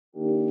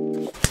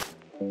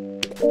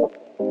Good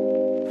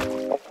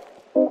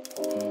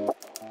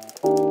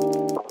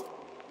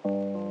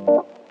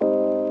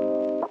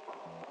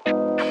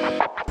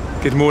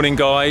morning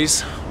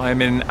guys,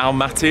 I'm in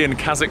Almaty in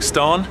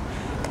Kazakhstan.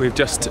 We've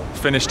just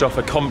finished off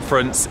a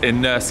conference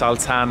in Nur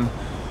Sultan,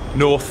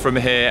 north from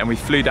here, and we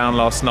flew down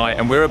last night,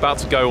 and we're about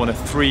to go on a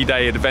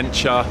 3-day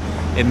adventure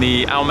in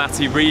the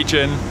Almaty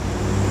region,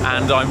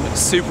 and I'm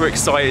super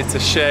excited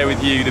to share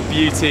with you the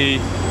beauty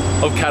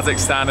of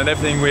Kazakhstan and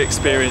everything we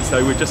experienced.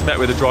 So we've just met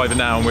with the driver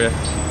now and we're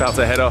about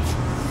to head off.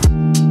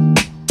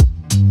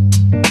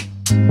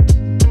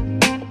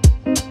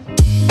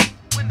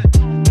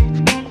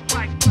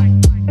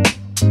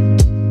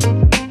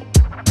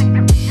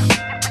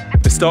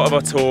 The start of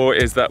our tour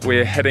is that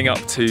we're heading up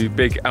to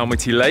Big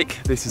Almaty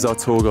Lake. This is our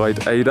tour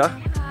guide Ada.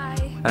 Hi.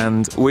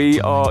 And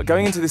we are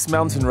going into this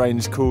mountain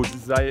range called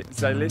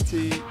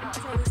Zayliski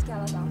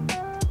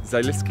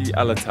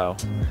Alatau,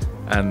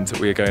 and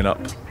we're going up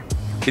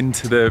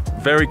into the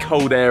very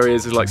cold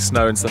areas. There's like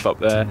snow and stuff up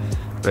there,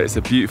 but it's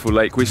a beautiful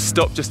lake. We've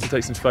stopped just to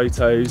take some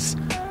photos.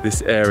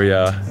 This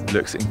area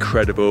looks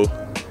incredible.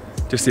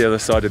 Just the other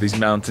side of these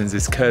mountains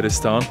is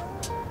Kurdistan,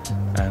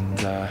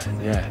 and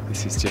yeah,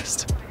 this is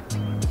just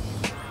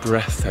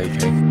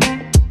breathtaking.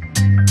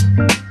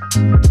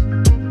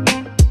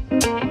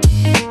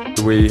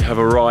 We have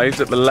arrived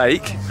at the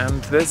lake,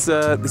 and there's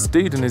this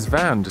dude in his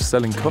van just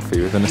selling coffee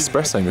with an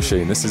espresso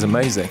machine. This is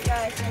amazing.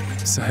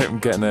 So I'm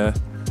getting a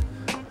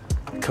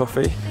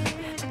coffee.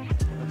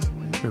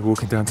 We're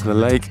walking down to the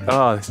lake.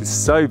 Ah, this is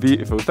so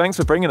beautiful. Thanks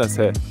for bringing us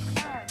here.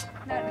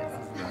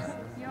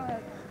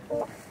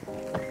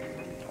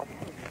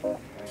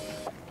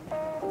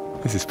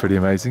 This is pretty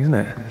amazing, isn't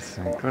it? It's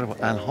incredible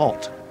and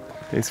hot.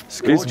 It's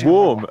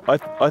warm. I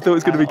thought it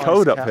was going to be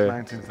cold up here.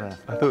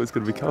 I thought it was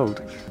going to be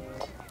cold.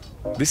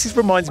 This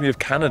reminds me of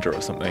Canada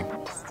or something.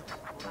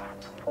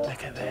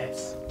 Look at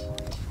this.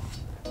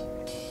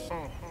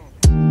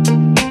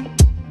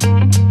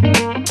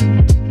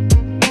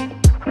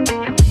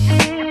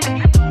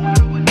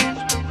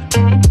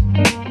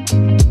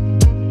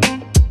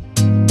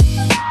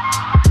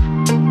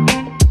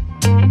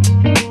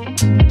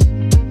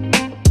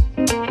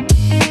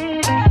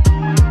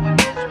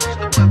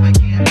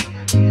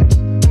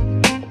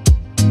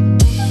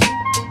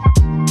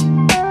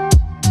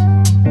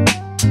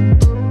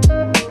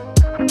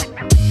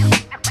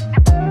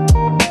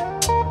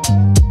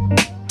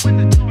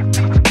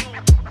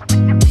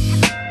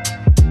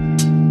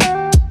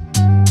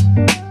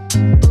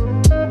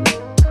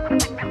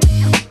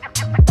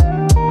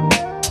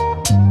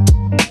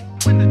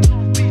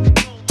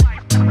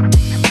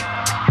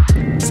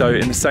 So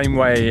in the same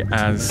way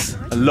as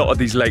a lot of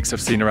these lakes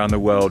I've seen around the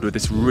world with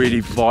this really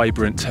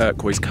vibrant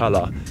turquoise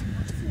colour,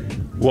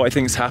 what I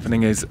think is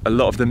happening is a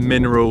lot of the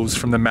minerals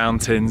from the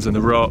mountains and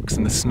the rocks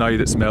and the snow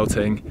that's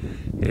melting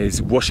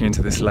is washing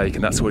into this lake,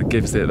 and that's what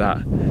gives it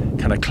that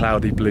kind of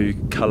cloudy blue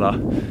colour.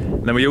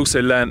 And then we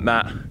also learnt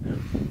that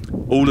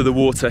all of the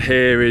water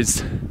here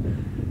is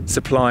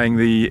supplying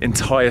the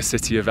entire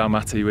city of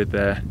Almaty with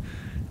their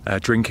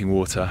drinking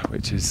water,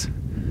 which is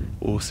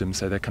awesome.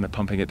 So they're kind of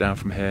pumping it down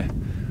from here.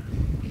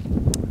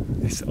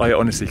 I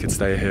honestly could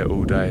stay here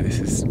all day. This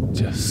is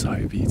just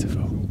so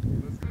beautiful.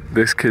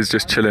 This kid's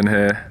just chilling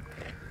here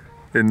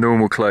in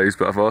normal clothes,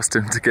 but I've asked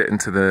him to get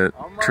into the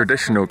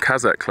traditional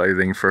Kazakh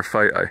clothing for a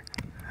photo.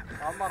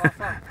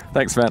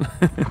 Thanks, man.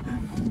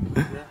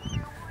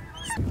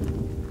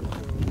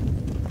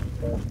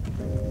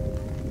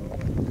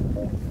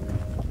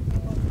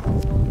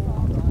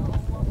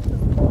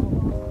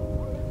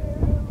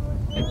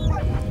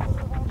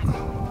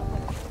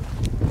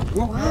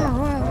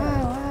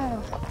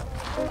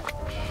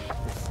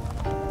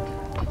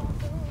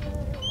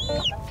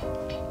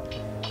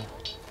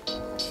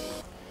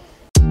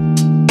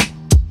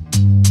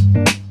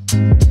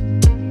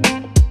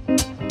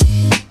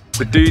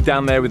 The dude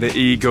down there with the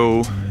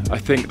eagle, I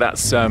think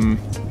that's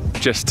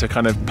just to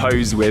kind of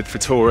pose with for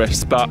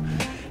tourists, but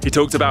he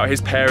talked about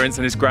his parents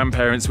and his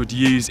grandparents would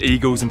use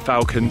eagles and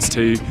falcons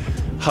to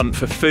hunt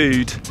for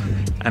food,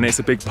 and it's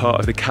a big part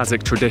of the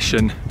Kazakh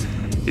tradition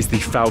is the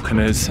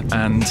falconers,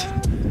 and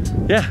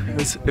yeah,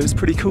 it was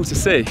pretty cool to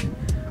see.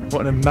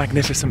 What a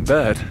magnificent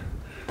bird.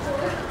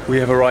 We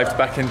have arrived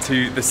back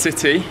into the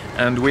city,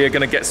 and we are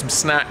going to get some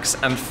snacks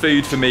and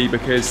food for me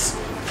because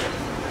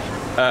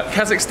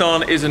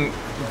Kazakhstan isn't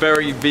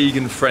very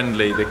vegan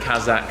friendly. The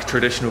Kazakh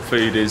traditional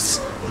food is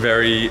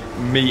very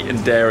meat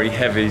and dairy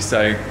heavy, so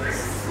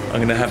I'm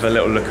going to have a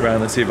little look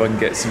around and see if I can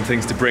get some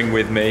things to bring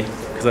with me,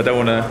 because I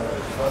don't want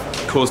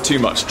to cause too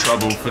much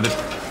trouble for the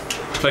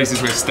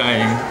places we're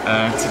staying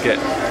to get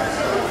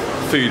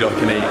food I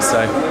can eat. So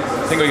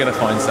I think we're going to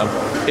find some.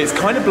 It's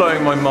kind of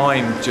blowing my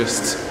mind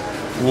just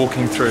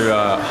walking through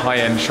a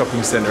high-end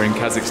shopping centre in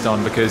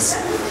Kazakhstan, because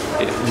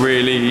it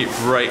really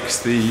breaks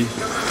the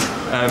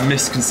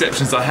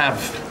misconceptions I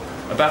have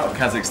about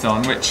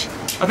Kazakhstan, which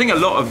I think a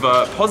lot of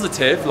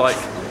positive,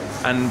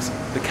 and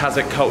the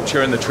Kazakh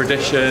culture and the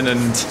tradition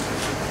and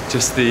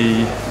just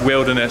the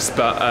wilderness,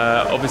 but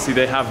obviously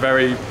they have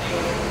very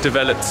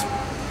developed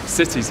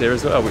cities here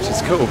as well, which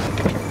is cool.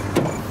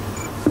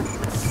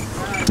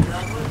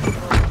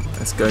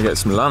 go and get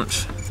some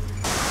lunch.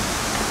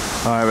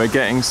 Alright, we're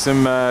getting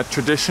some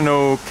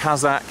traditional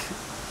Kazakh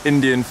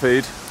Indian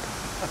food.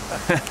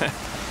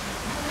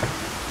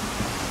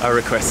 I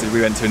requested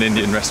we went to an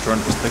Indian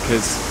restaurant just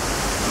because,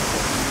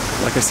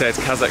 like I said,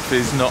 Kazakh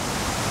food is not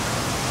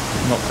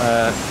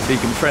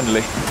vegan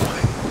friendly.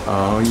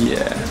 Oh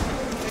yeah.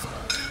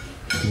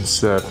 You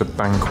served a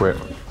banquet,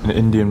 an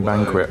Indian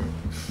banquet.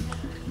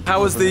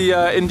 How was the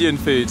Indian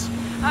food?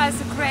 Oh,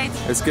 it's great.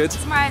 It's good?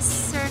 It's my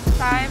third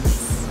time.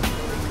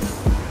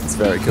 It's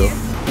very cool.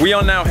 We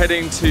are now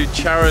heading to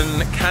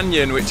Charyn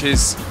Canyon, which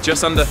is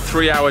just under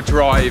 3-hour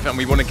drive, and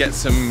we want to get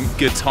some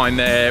good time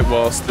there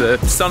whilst the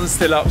sun's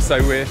still up, so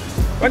we're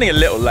running a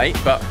little late,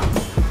 but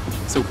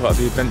it's all part of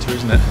the adventure,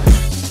 isn't it?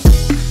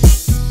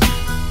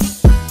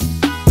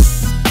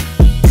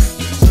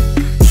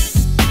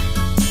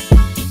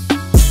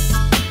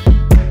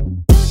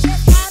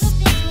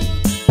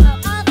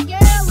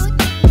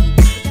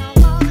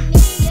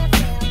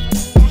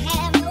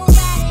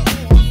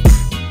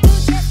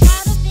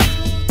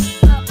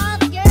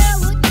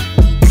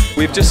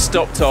 We've just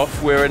stopped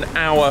off. We're an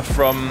hour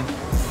from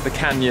the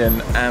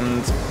canyon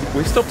and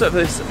we've stopped at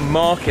this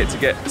market to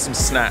get some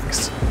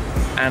snacks,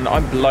 and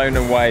I'm blown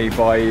away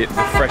by the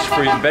fresh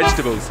fruit and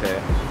vegetables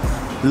here.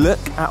 Look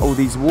at all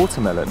these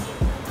watermelon.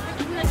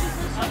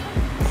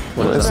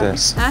 What is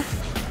this?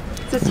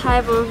 It's a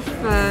type of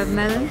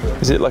melon.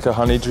 Is it like a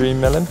honey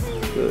dream melon?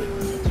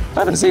 I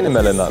haven't seen a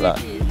melon like that.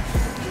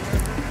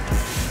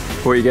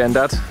 What are you getting,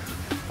 Dad?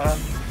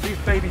 These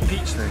baby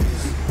peach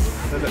things.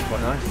 They look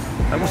quite nice.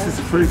 And what's this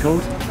fruit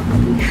called?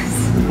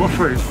 What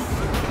fruit?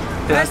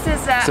 First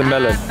is it's a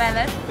melon.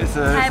 It's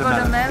a type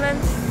of melon.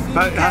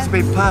 But it has to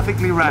be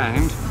perfectly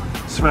round,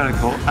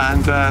 spherical,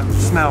 and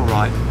smell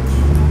right.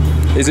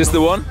 Is this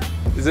the one?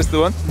 Is this the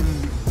one?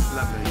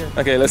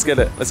 Lovely. Okay, let's get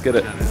it. Let's get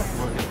it.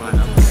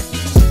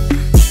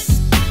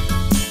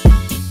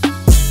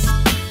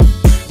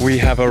 We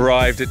have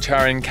arrived at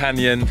Charyn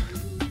Canyon.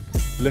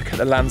 Look at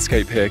the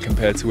landscape here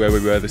compared to where we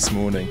were this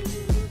morning.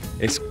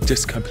 It's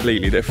just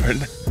completely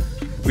different.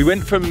 We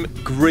went from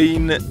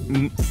green,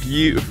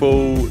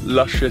 beautiful,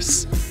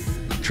 luscious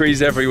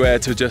trees everywhere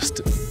to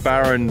just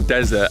barren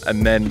desert,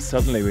 and then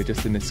suddenly we're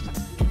just in this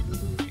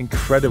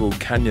incredible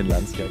canyon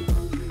landscape.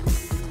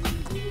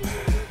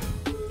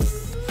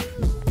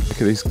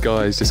 Look at these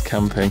guys just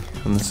camping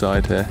on the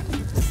side here.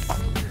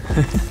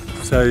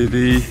 So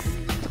the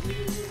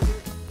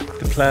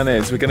plan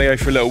is we're going to go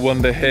for a little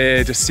wander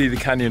here, just see the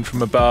canyon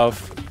from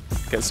above,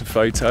 get some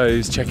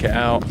photos, check it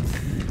out,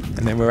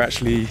 and then we're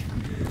actually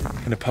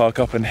going to park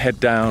up and head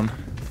down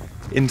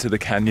into the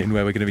canyon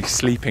where we're going to be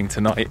sleeping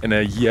tonight in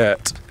a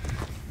yurt.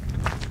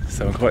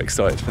 So I'm quite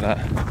excited for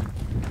that.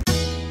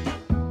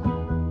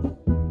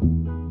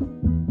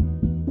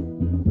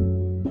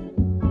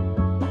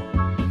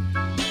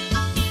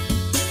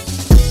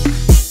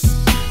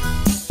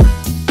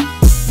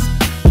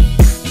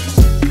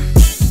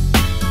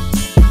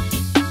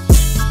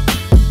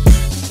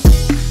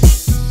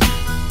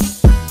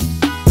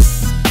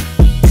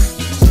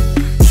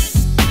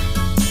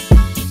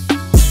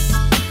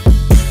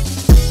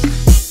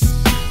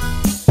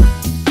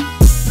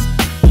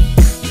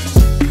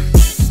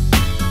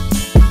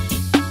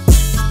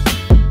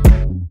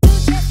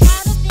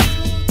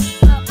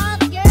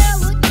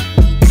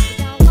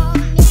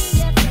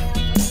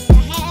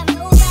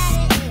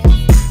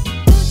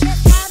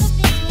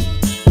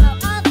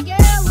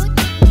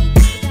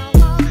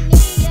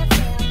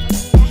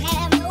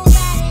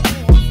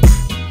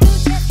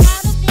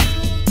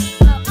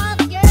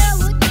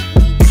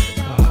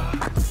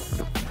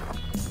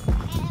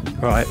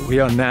 Right,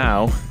 we're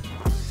now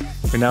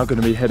going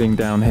to be heading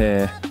down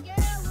here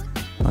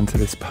onto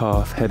this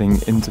path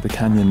heading into the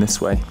canyon this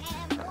way.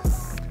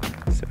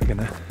 So we're going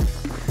to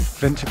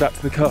venture back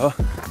to the car.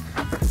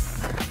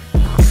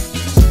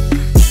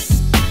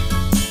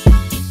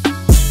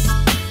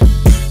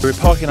 We're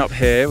parking up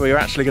here. We're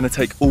actually going to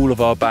take all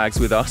of our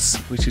bags with us,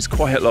 which is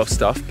quite a lot of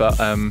stuff, but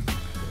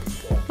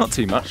not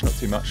too much, not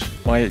too much.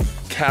 My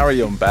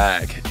carry-on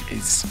bag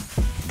is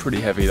pretty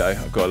heavy though.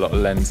 I've got a lot of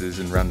lenses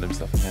and random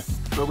stuff in here.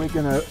 But we're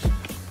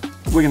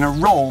gonna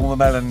roll the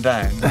melon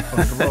down.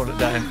 Roll it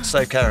down,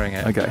 so carrying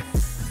it. Okay.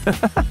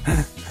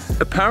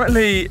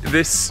 Apparently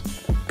this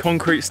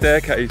concrete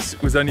staircase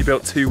was only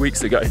built 2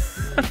 weeks ago.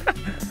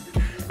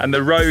 And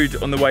the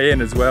road on the way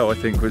in as well, I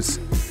think, was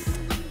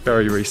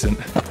very recent.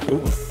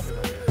 Ooh.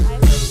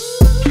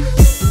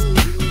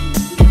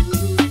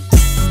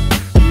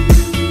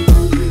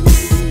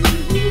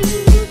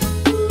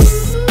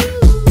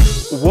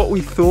 What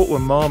we thought were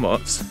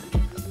marmots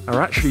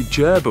are actually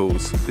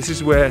gerbils. This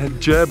is where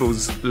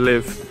gerbils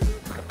live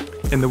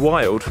in the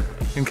wild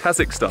in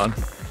Kazakhstan.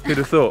 Who'd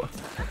have thought?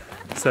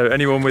 So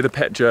anyone with a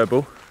pet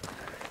gerbil,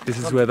 this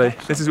is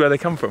where they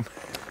come from.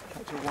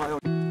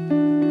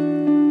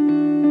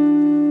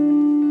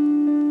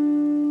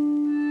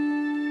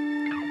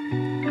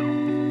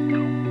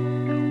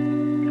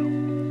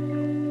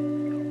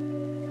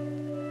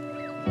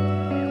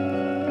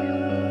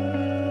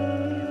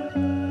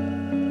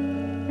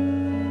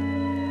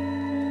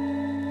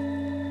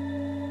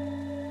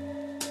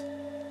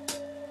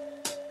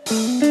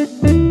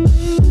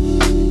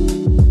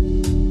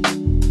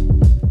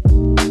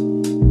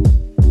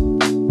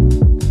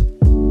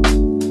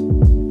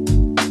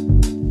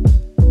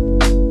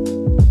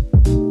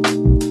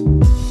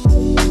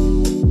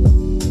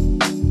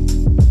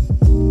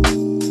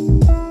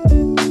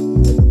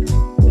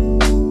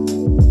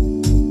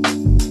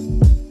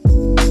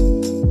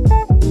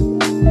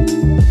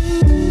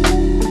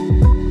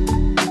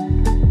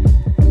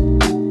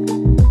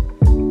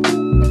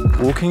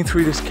 Walking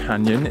through this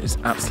canyon is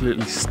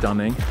absolutely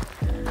stunning,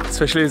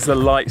 especially as the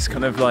light's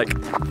kind of like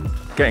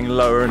getting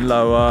lower and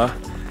lower.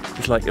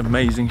 There's like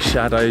amazing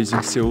shadows, you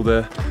can see all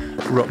the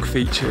rock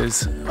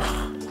features.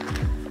 Oh,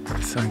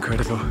 it's so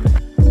incredible.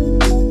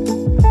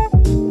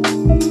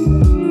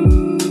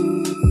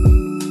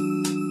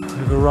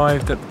 We've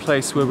arrived at the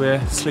place where we're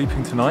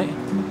sleeping tonight.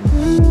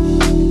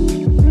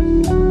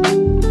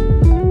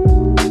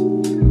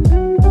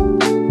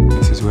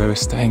 This is where we're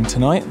staying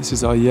tonight. This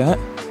is our yurt.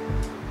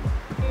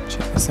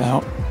 Check this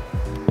out.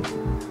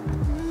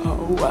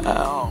 Oh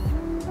wow.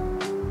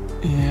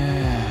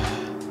 Yeah.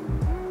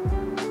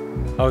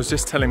 I was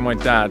just telling my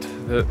dad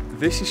that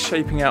this is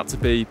shaping out to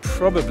be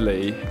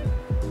probably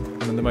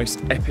one of the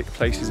most epic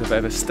places I've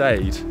ever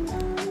stayed.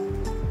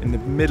 In the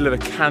middle of a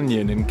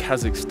canyon in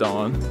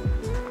Kazakhstan,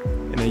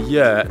 in a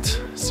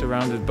yurt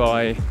surrounded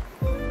by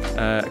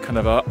kind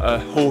of a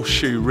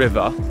horseshoe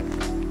river,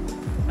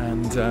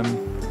 and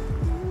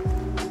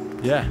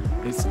yeah,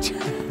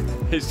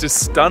 it's just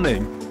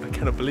stunning. I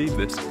cannot believe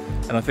this,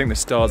 and I think the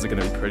stars are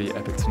going to be pretty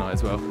epic tonight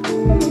as well.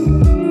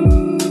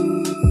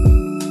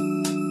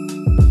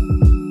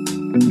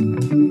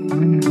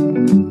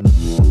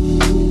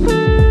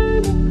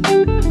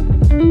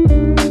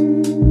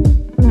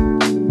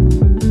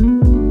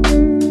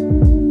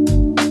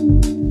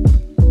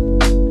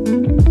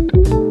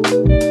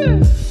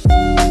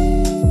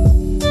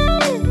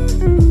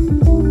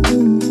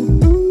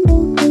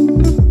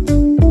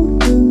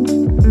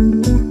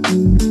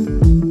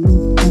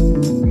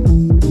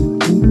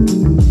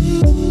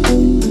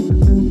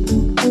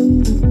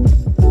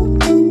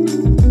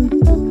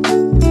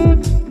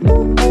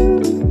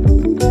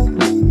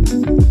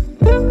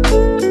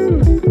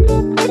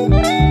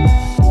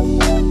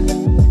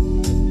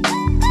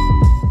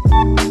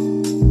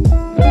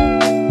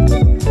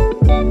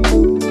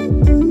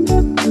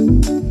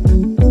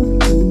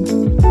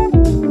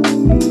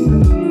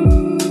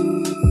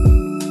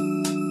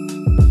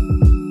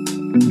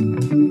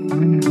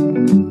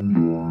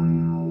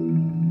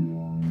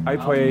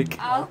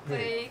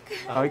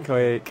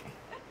 Koyek.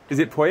 Is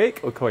it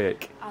Poyek or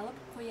Koyek?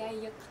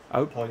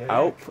 Alp Koyek.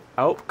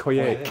 Alp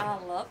Koyek. Yeah.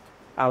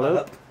 Alp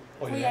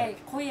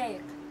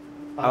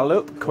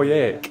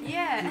Koyek.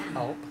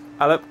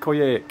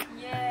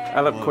 Yeah.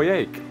 Alp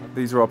Koyek.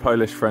 These are our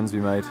Polish friends we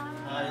made.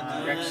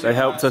 They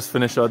helped us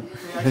finish our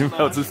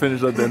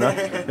dinner.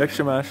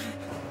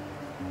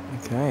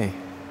 Okay.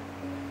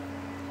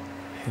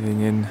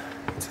 Heading in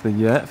to the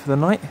yurt for the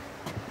night.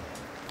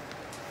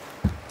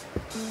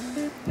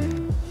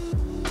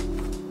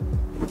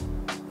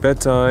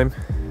 Bedtime.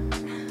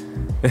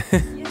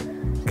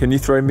 Can you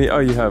throw me? Oh,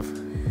 you have.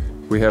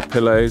 We have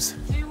pillows.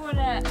 Do you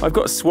wanna? I've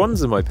got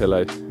swans on my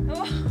pillow.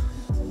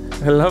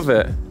 I love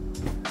it.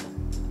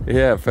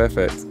 Yeah,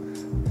 perfect.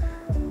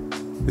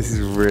 This is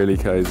really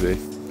cozy.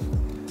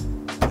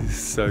 This is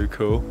so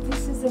cool.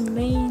 This is the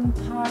main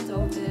part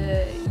of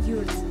the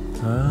yurt.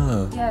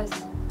 Ah. Yes.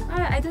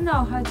 I don't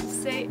know how to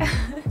say.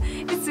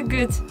 It's a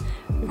good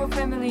for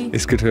family.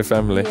 It's good for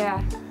family.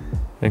 Yeah.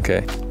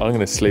 Okay, I'm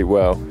gonna sleep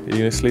well. Are you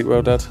gonna sleep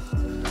well, Dad?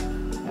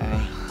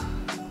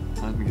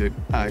 I'm good.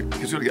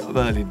 Because we've got to get up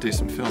early and do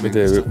some filming. We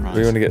do.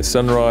 We want to get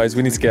sunrise.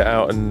 We need to get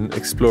out and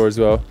explore as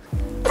well.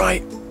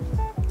 Right.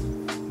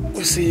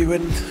 We'll see you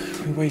when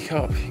we wake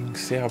up. You can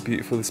see how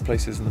beautiful this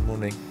place is in the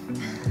morning.